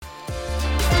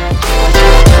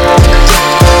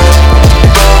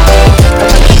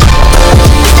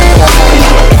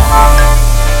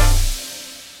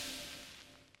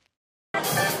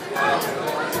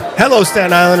Hello,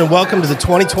 Staten Island, and welcome to the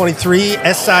 2023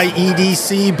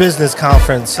 SIEDC Business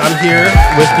Conference. I'm here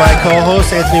with my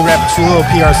co-host, Anthony Rappaciulo of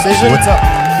PR Cision. What's up?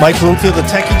 Mike Bloomfield, the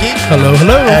Techie Geek. Hello,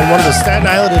 hello. And one of the Staten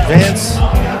Island Advance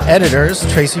editors,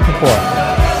 Tracey Porpora.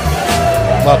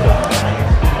 Welcome.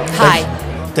 Hi.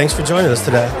 Thanks for joining us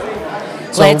today.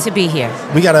 Glad to be here.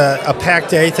 We got a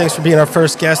packed day. Thanks for being our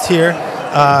first guest here.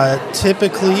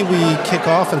 Typically, we kick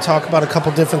off and talk about a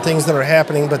couple different things that are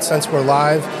happening, but since we're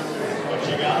live,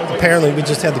 apparently we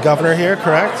just had the governor here,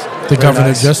 correct? The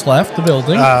governor just left the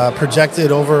building.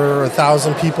 Projected over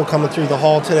 1,000 people coming through the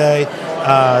hall today.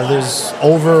 There's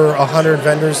over 100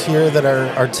 vendors here that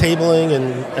are tabling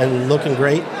and looking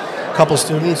great. A couple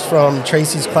students from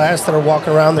Tracey's class that are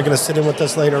walking around. They're going to sit in with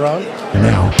us later on.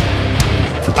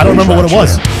 I don't remember what it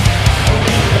was.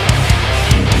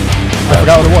 I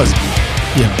forgot what it was.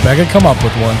 Yeah, Becca come up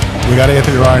with one. We got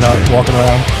Anthony Ryan out walking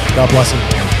around. God bless him.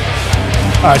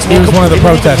 All right, so he was one of the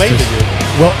protesters.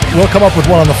 We'll come up with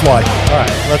one on the fly. All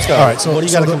right, let's go. All right, so what do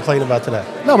you got to complain about today?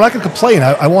 No, I'm not going to complain.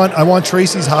 I want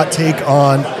Tracey's hot take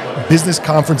on business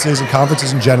conferences and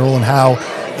conferences in general, and how,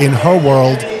 in her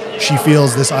world, she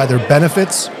feels this either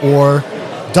benefits or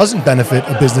doesn't benefit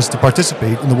a business to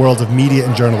participate in the world of media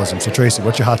and journalism. So, Tracey,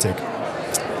 what's your hot take?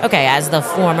 Okay, as the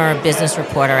former business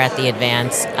reporter at the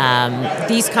Advance,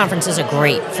 these conferences are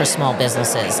great for small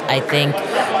businesses. I think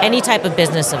any type of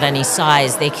business of any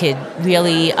size, they could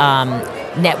really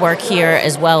network here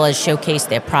as well as showcase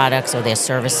their products or their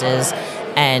services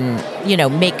and,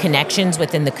 make connections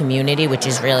within the community, which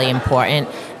is really important,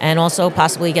 and also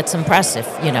possibly get some press if,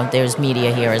 there's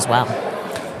media here as well.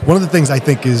 One of the things I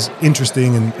think is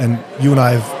interesting, and you and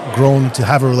I have grown to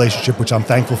have a relationship, which I'm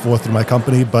thankful for through my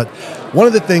company, but one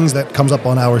of the things that comes up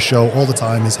on our show all the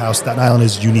time is how Staten Island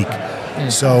is unique.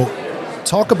 So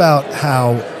talk about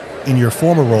how, in your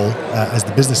former role as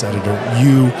the business editor,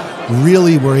 you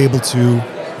really were able to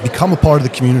become a part of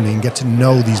the community and get to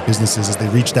know these businesses as they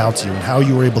reached out to you, and how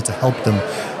you were able to help them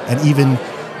and even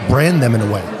brand them in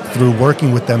a way through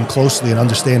working with them closely and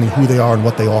understanding who they are and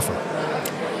what they offer.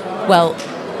 Well,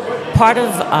 part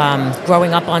of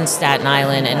growing up on Staten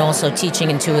Island and also teaching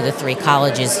in 2 of the 3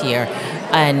 colleges here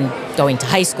and going to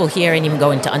high school here and even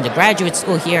going to undergraduate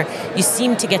school here, you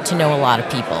seem to get to know a lot of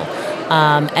people.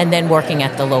 And then working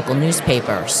at the local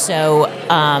newspaper. So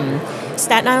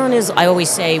Staten Island is, I always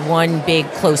say, one big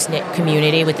close-knit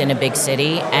community within a big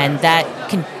city, and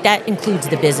that includes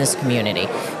the business community.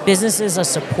 Businesses are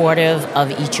supportive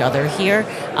of each other here.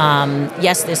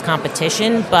 Yes, there's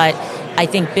competition, but I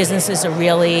think businesses are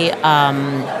really,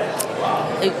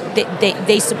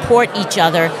 they support each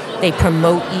other, they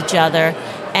promote each other,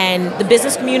 and the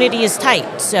business community is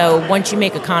tight. So once you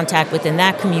make a contact within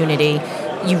that community,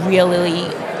 you really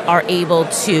are able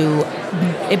to,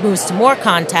 it moves to more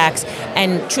contacts.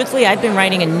 And truthfully, I've been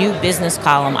writing a new business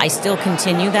column. I still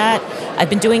continue that. I've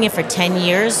been doing it for 10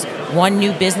 years, 1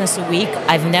 new business a week.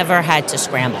 I've never had to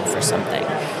scramble for something.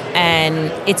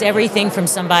 And it's everything from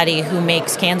somebody who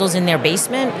makes candles in their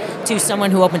basement to someone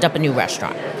who opened up a new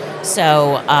restaurant.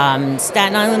 So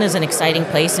Staten Island is an exciting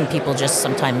place, and people just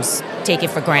sometimes take it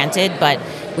for granted. But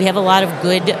we have a lot of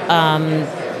good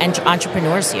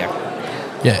entrepreneurs here.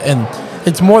 Yeah, and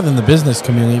it's more than the business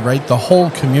community, right? The whole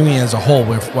community as a whole,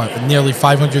 we're nearly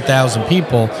 500,000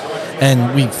 people,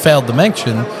 and we failed to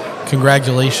mention,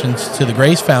 congratulations to the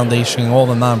Grace Foundation and all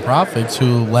the nonprofits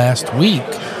who last week,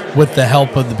 with the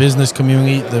help of the business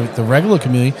community, the regular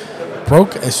community,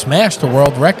 smashed the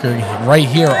world record right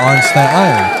here on Staten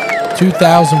Island.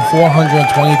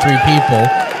 2,423 people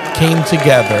came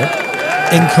together,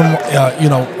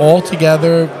 all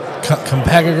together,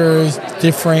 competitors,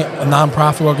 different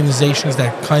nonprofit organizations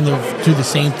that kind of do the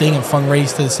same thing and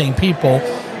fundraise to the same people.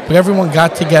 But everyone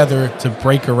got together to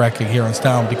break a record here in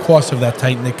Staten Island because of that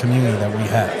tight-knit community that we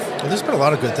have. Well, there's been a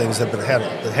lot of good things that have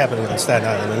been happening on Staten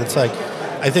Island, and it's like,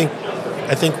 I think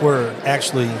we're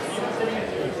actually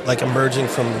like emerging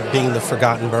from being the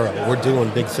forgotten borough. We're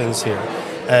doing big things here,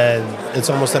 and it's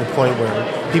almost at a point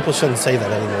where people shouldn't say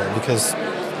that anymore, because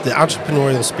the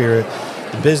entrepreneurial spirit,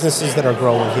 the businesses that are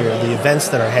growing here, the events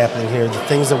that are happening here, the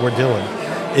things that we're doing,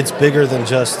 it's bigger than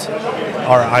just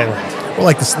our island. We're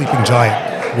like the sleeping giant.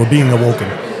 We're being awoken.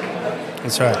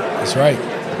 That's right. That's right.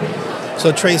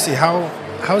 So, Tracey,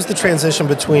 how's the transition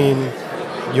between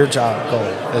your job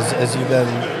going as you've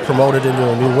been promoted into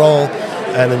a new role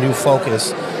and a new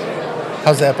focus?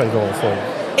 How's that been going for you?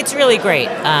 It's really great.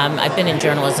 I've been in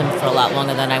journalism for a lot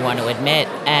longer than I want to admit,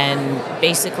 and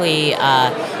basically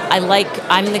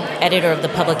I'm the editor of the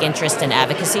public interest and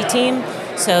advocacy team,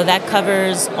 so that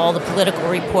covers all the political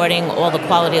reporting, all the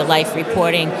quality of life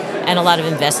reporting, and a lot of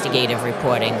investigative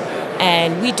reporting.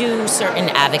 and we do certain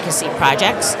advocacy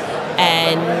projects.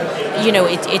 And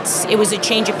it was a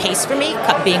change of pace for me,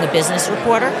 being a business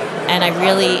reporter, and I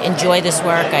really enjoy this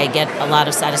work. I get a lot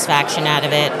of satisfaction out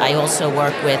of it. I also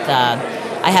work with,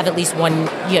 I have at least one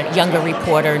younger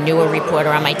reporter, newer reporter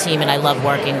on my team, and I love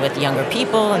working with younger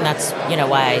people, and that's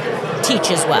why I teach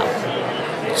as well.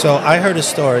 So I heard a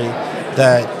story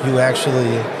that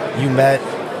you met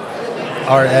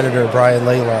our editor Brian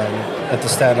Leyline at the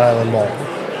Staten Island Mall.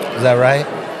 Is that right?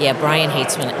 Yeah, Brian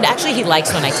hates he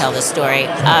likes when I tell this story.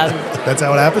 That's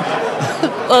how it happened?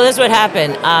 Well, this is what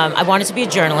happened. I wanted to be a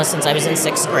journalist since I was in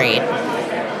 6th grade.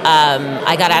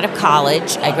 I got out of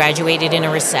college. I graduated in a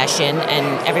recession,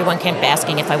 and everyone kept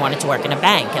asking if I wanted to work in a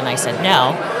bank, and I said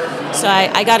no. So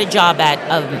I got a job at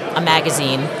a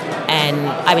magazine, and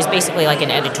I was basically like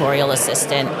an editorial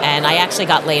assistant, and I actually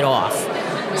got laid off.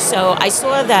 So I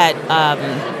saw that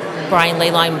Brian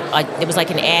Leyline, it was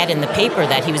like an ad in the paper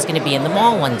that he was going to be in the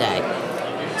mall one day.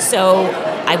 So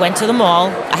I went to the mall.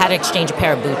 I had to exchange a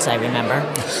pair of boots, I remember.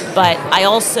 But I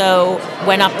also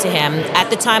went up to him. At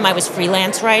the time, I was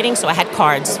freelance writing, so I had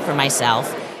cards for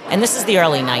myself. And this is the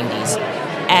early 90s.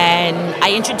 And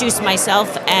I introduced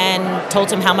myself and told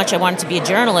him how much I wanted to be a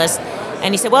journalist.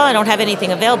 And he said, well, I don't have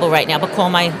anything available right now, but call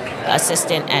my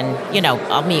assistant and,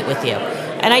 I'll meet with you.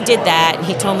 And I did that. And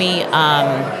he told me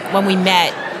when we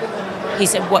met, he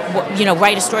said, what,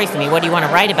 write a story for me. What do you want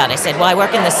to write about? I said, well, I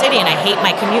work in the city and I hate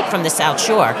my commute from the South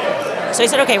Shore. So he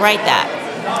said, okay, write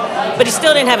that. But he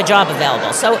still didn't have a job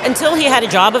available. So until he had a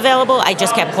job available, I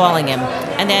just kept calling him.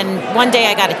 And then one day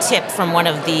I got a tip from one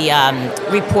of the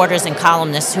reporters and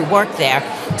columnists who worked there,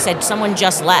 said someone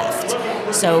just left.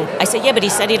 So I said, yeah, but he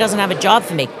said he doesn't have a job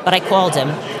for me. But I called him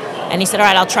and he said, all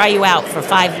right, I'll try you out for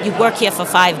 5, you work here for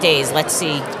 5 days. Let's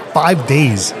see. 5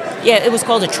 days? Yeah, it was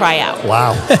called a tryout.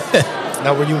 Wow.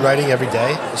 Now, were you writing every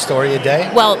day, a story a day?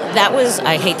 Well, that was,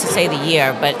 I hate to say the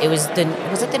year, but it was the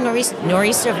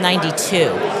nor'easter of 92.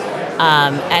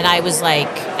 And I was like,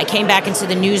 I came back into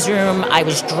the newsroom, I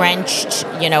was drenched,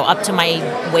 up to my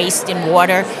waist in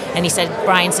water. And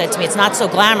Brian said to me, it's not so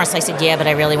glamorous. I said, yeah, but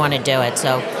I really want to do it.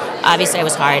 So obviously I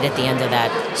was hired at the end of that.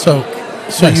 So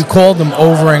you called them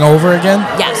over and over again?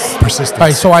 Yes. Persistence.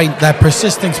 Right, so that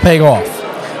persistence paid off.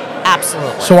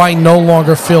 Absolutely. So I no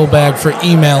longer feel bad for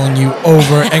emailing you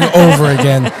over and over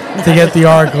again to get the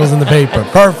articles in the paper.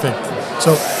 Perfect.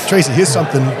 So, Tracey, here's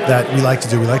something that we like to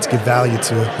do. We like to give value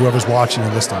to whoever's watching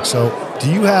and listening. So, do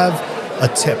you have a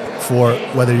tip for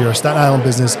whether you're a Staten Island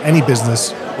business, any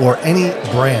business, or any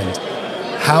brand,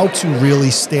 how to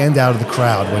really stand out of the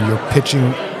crowd when you're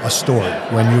pitching a story,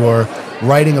 when you're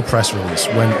writing a press release,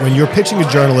 when you're pitching a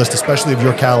journalist, especially of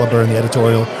your caliber in the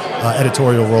editorial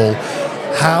role?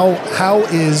 How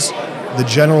is the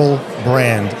general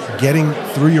brand getting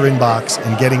through your inbox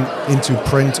and getting into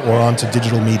print or onto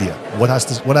digital media? What has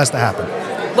to happen?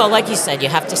 Well, like you said, you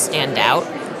have to stand out,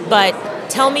 but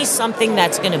tell me something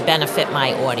that's going to benefit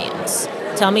my audience.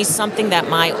 Tell me something that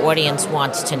my audience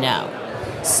wants to know.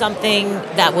 Something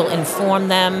that will inform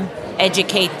them,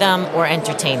 educate them, or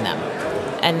entertain them.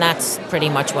 And that's pretty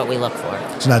much what we look for.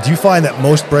 So now, do you find that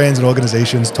most brands and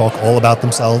organizations talk all about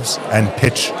themselves and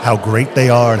pitch how great they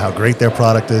are and how great their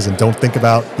product is and don't think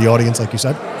about the audience, like you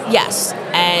said? Yes.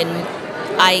 And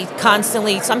I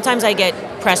constantly, sometimes I get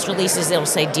press releases that'll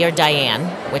say, Dear Diane,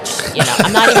 which,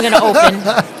 I'm not even going to open.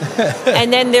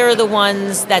 And then there are the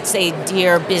ones that say,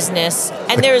 Dear Business.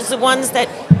 And there's the ones that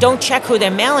don't check who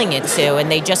they're mailing it to, and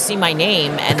they just see my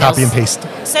name. And copy and paste.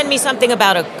 Send me something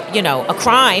about a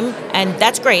crime, and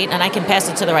that's great, and I can pass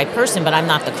it to the right person, but I'm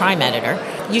not the crime editor.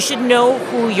 You should know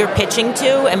who you're pitching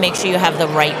to and make sure you have the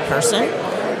right person.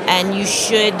 And you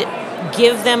should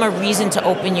give them a reason to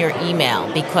open your email,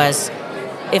 because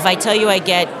if I tell you I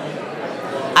get,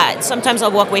 sometimes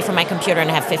I'll walk away from my computer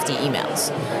and I have 50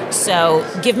 emails. So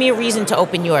give me a reason to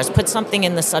open yours. Put something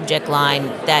in the subject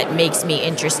line that makes me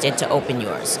interested to open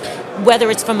yours, whether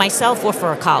it's for myself or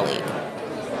for a colleague.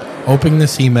 Open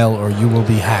this email or you will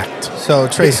be hacked. So,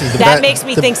 Tracey, that makes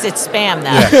me think it's spam,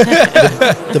 though.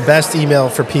 Yeah. The best email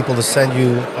for people to send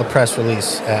you a press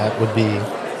release at would be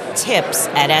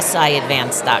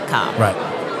tips@siadvance.com. Right.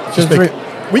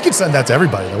 We could send that to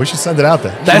everybody, though. We should send it out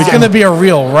there. That's going to be a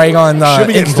reel right on should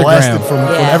be getting Instagram. blasted from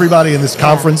everybody in this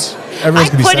conference. Everyone's I going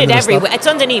to be put it sending us everywhere. stuff. It's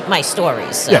underneath my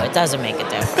stories, so it doesn't make a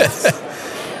difference.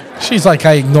 She's like,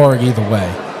 I ignore it either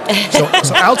way. So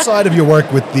outside of your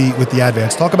work with the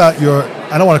Advance, talk about your,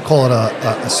 I don't want to call it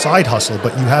a side hustle,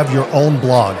 but you have your own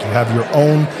blog, you have your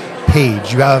own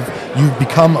page, you've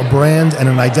become a brand and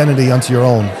an identity unto your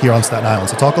own here on Staten Island.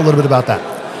 So talk a little bit about that.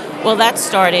 Well, that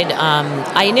started,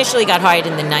 I initially got hired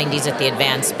in the 90s at the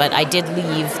Advance, but I did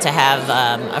leave to have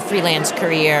a freelance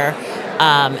career,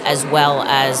 as well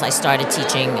as I started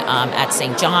teaching at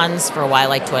St. John's. For a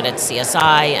while I taught at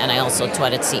CSI, and I also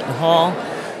taught at Seton Hall,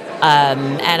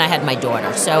 and I had my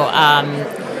daughter. So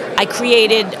I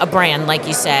created a brand, like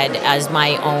you said, as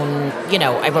my own.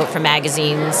 I wrote for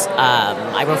magazines.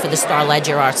 I wrote for the Star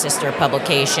Ledger, our sister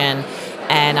publication,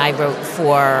 and I wrote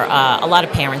for a lot of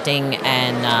parenting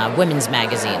and women's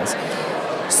magazines.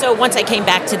 So once I came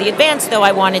back to the Advance, though,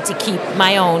 I wanted to keep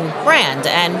my own brand.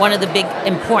 And one of the big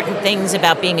important things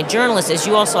about being a journalist is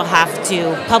you also have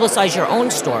to publicize your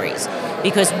own stories,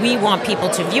 because we want people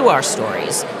to view our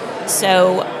stories.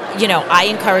 So, I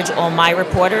encourage all my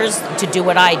reporters to do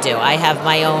what I do. I have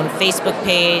my own Facebook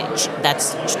page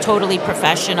that's totally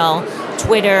professional,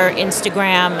 Twitter,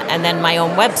 Instagram, and then my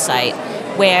own website,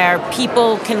 where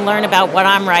people can learn about what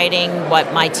I'm writing,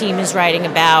 what my team is writing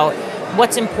about,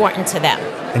 what's important to them.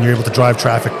 And you're able to drive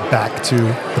traffic back to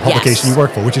the publication you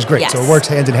work for, which is great. Yes. So it works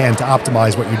hand in hand to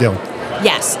optimize what you're doing.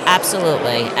 Yes,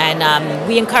 absolutely. And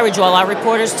we encourage all our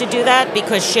reporters to do that,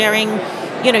 because sharing,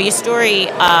 your story,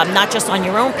 not just on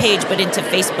your own page, but into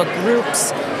Facebook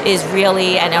groups is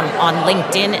really, and on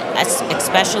LinkedIn,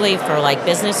 especially for like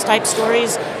business type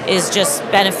stories, is just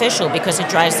beneficial because it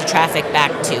drives the traffic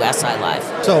back to SI Live.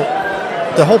 So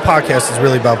the whole podcast is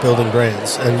really about building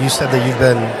brands. And you said that you've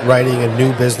been writing a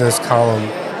new business column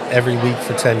every week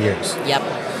for 10 years.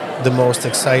 Yep. The most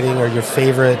exciting or your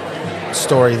favorite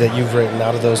story that you've written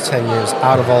out of those 10 years,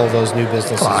 out of all of those new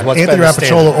businesses? What's Anthony been the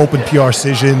Rapacciolo, Open PR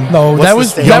Cision. No, What's that the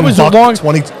was standard? that was Young a Buck, long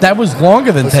 20 that was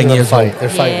longer than Listen 10 to them years fight. old. They're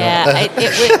fighting. Yeah,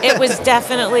 it was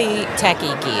definitely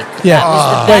Techie Geek. Yeah. That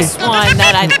was the best one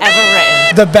that I've ever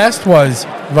written. The best was,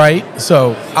 right?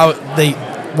 So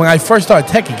when I first started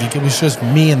Tech Geek, it was just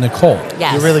me and Nicole.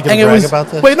 Yes. You're really going And to it brag was, about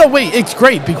this? wait, it's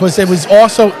great because it was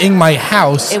also in my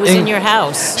house. It was in your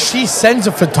house. She sends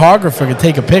a photographer to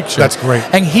take a picture. That's great.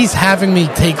 And he's having me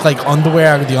take like underwear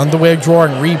out of the underwear drawer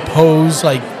and repose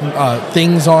like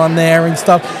things on there and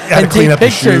stuff. Yeah, and to clean take up your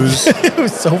pictures. shoes. It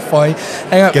was so funny.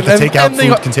 And, Get the takeout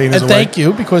food containers and away. thank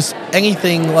you, because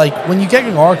anything like when you get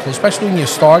an article, especially when you're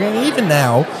starting, and even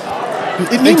now,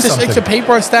 It means something. it's a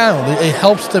paper style. It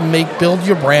helps to build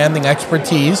your branding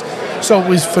expertise. So it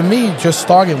was, for me, just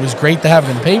starting, it was great to have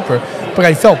it in paper. But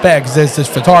I felt bad because there's this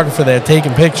photographer there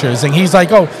taking pictures, and he's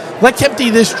like, "Oh, let's empty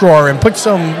this drawer and put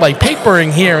some like paper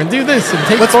in here and do this and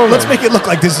take photos." Let's make it look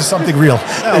like this is something real.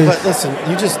 No, but listen,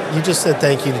 you just said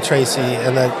thank you to Tracey,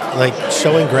 and that like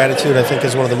showing gratitude, I think,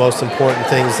 is one of the most important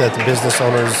things that the business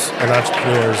owners and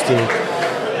entrepreneurs do.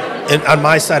 And on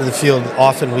my side of the field,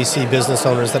 often we see business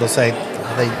owners that'll say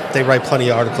they write plenty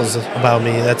of articles about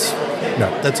me.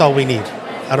 That's all we need.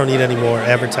 I don't need any more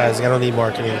advertising. I don't need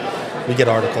marketing. We get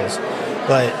articles.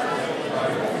 But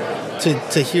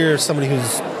to hear somebody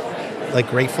who's like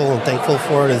grateful and thankful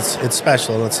for it, it's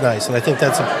special and it's nice. And I think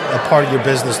that's a part of your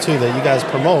business too that you guys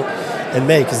promote and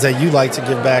make, is that you like to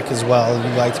give back as well.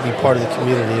 You like to be part of the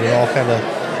community, and all kind of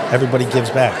everybody gives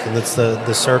back, and it's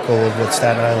the circle of what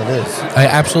Staten Island is. I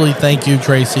absolutely thank you,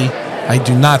 Tracy. I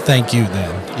do not thank you,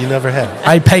 Dan. You never have.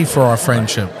 I pay for our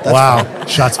friendship. Wow.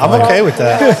 Shots I'm fired. okay with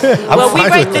that. I'm Well, we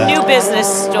fine write with the that. new business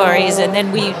stories, and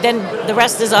then the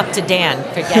rest is up to Dan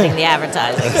for getting the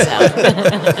advertising.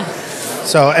 So.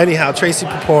 So anyhow, Tracey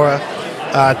Porpora,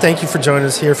 thank you for joining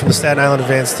us here from the Staten Island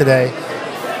Advance today.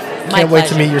 My Can't wait to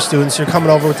pleasure. mean your students. You're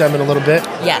coming over with them in a little bit.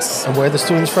 Yes, And where are the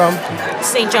students from?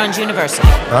 St. John's University.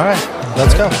 All right,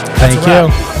 let's go. Thank That's a you.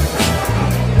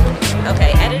 wrap.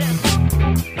 Okay.